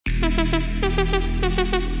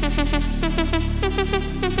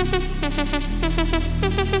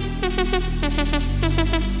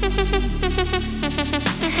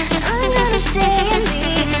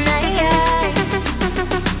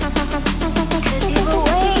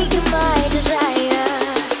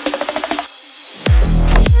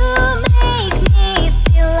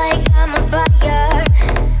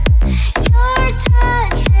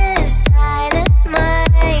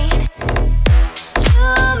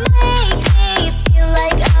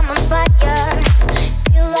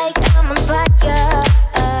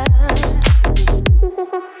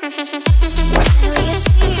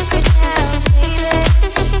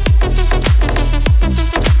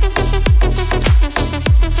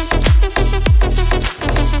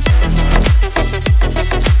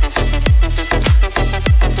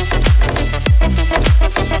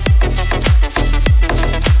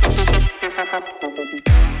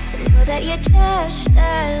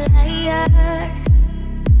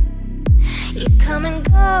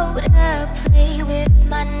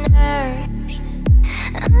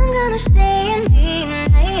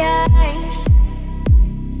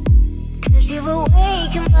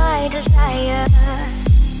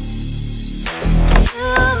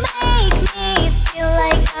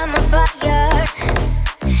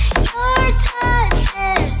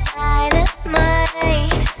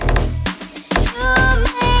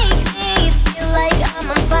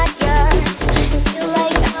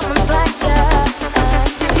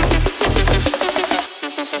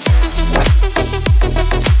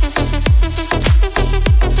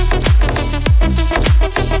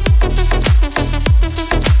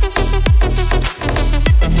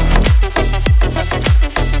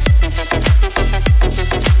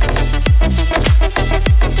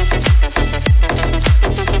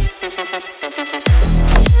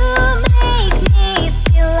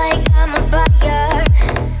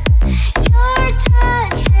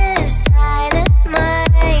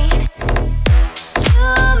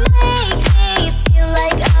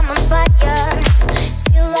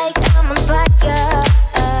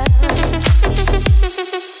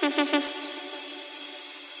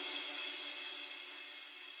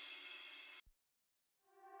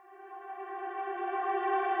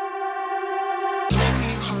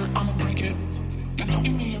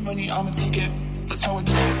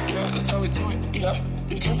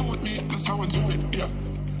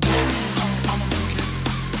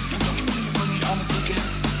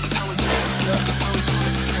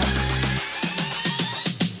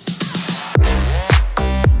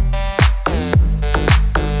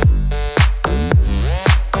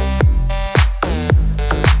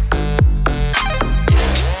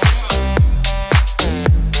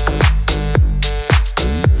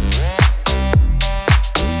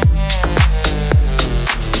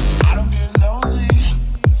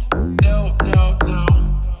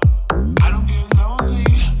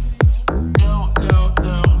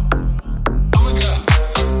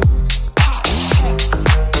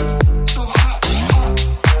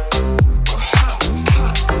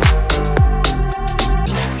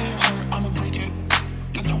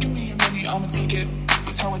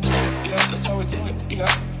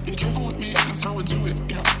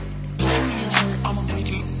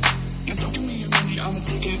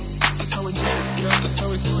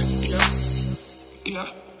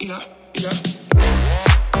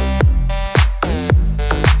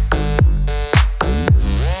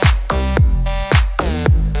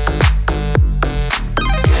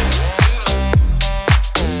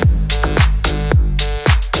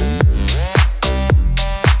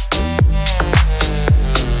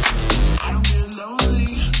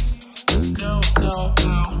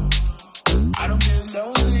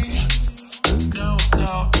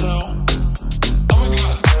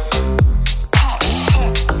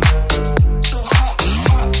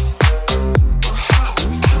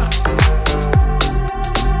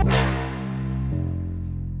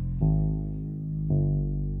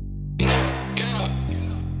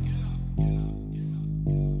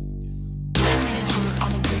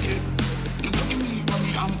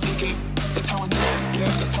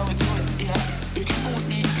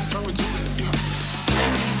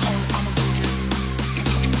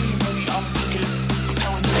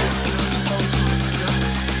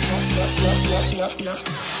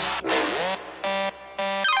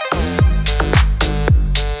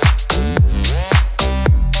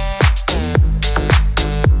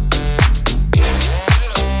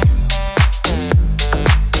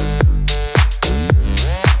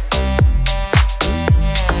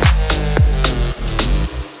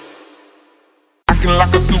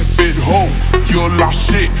Like a stupid hoe, you're like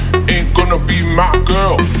shit. ain't gonna be my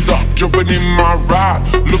girl. Stop jumping in my ride,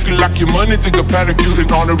 looking like your money, take a pedicure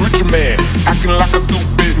on a richer man. Acting like a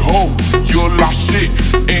stupid hoe, you're like shit,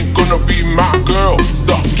 ain't gonna be my girl.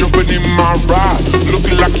 Stop jumping in my ride,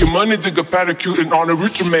 looking like your money, take a pedicure on a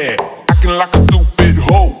richer man. Acting like a stupid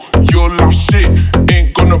hoe, you're like shit,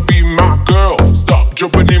 ain't gonna be my girl. Stop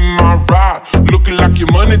jumping in my ride, looking like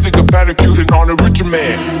your money, take a pedicure on a richer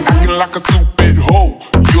man. Acting like a stupid hoe,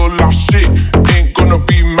 you're like shit, ain't gonna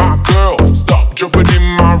be my girl. Stop jumping in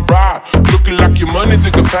my ride, looking like your money,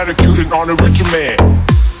 take a pedicure on a richer man.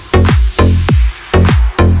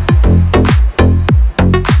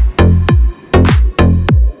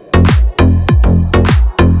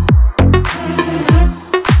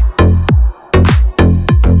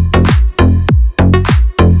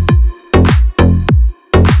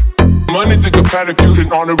 Money take a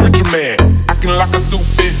pedicure on a richer man. Acting like a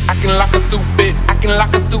stupid, acting like a stupid, acting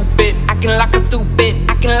like a stupid, acting like a stupid,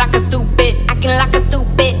 acting like a stupid, acting like a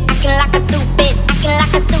stupid, acting like a stupid, acting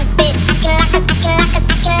like a stupid,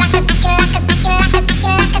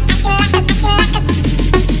 acting like a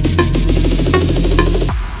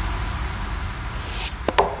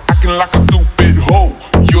acting like a stupid hoe,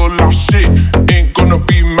 you're like shit, ain't gonna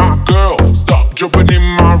be my girl. Stop jumping in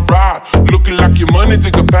my ride, looking like your money,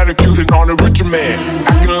 take a pedicure on a richer man.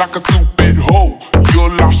 Acting like a stupid hoe, you're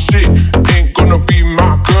like shit, ain't gonna be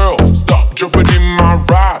my girl. Stop jumping in my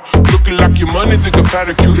ride, looking like your money, take a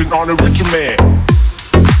pedicure on a richer man.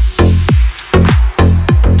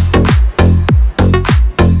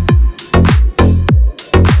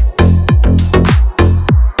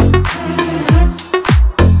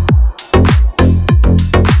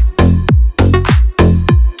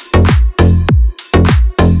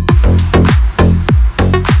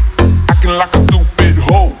 Like a stupid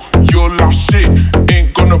hoe, you're like shit,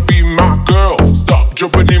 ain't gonna be my girl. Stop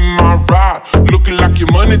jumping in my ride, looking like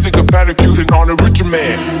your money, take a pedicure on a richer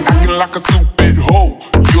man. Acting like a stupid hoe,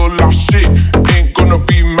 you're like shit, ain't gonna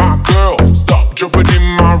be my girl. Stop jumping in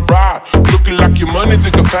my ride, looking like your money,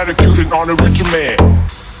 take a pedicure on a richer man.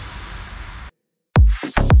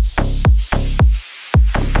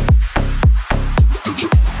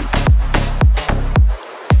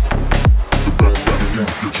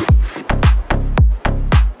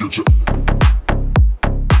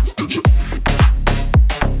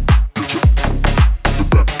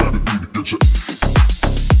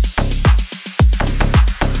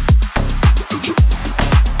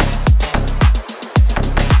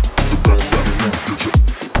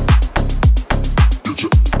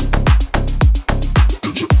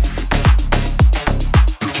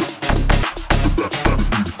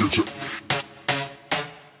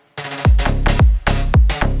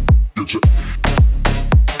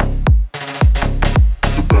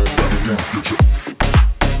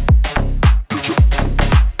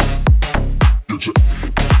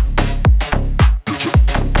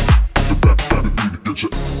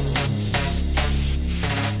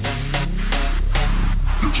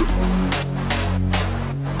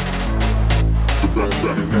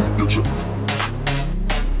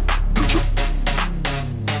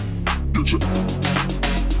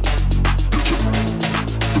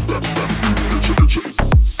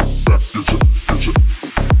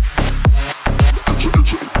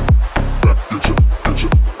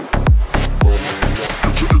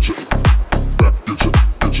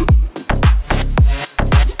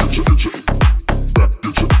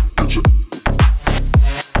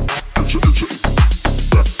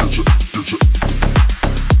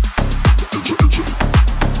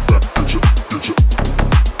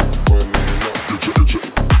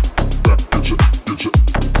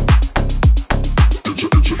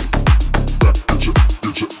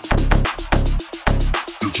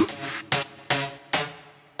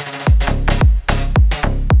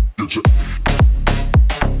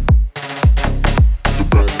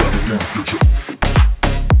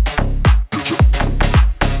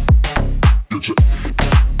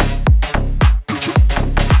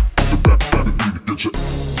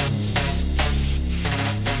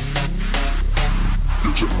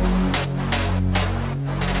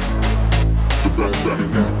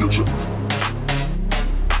 Get you.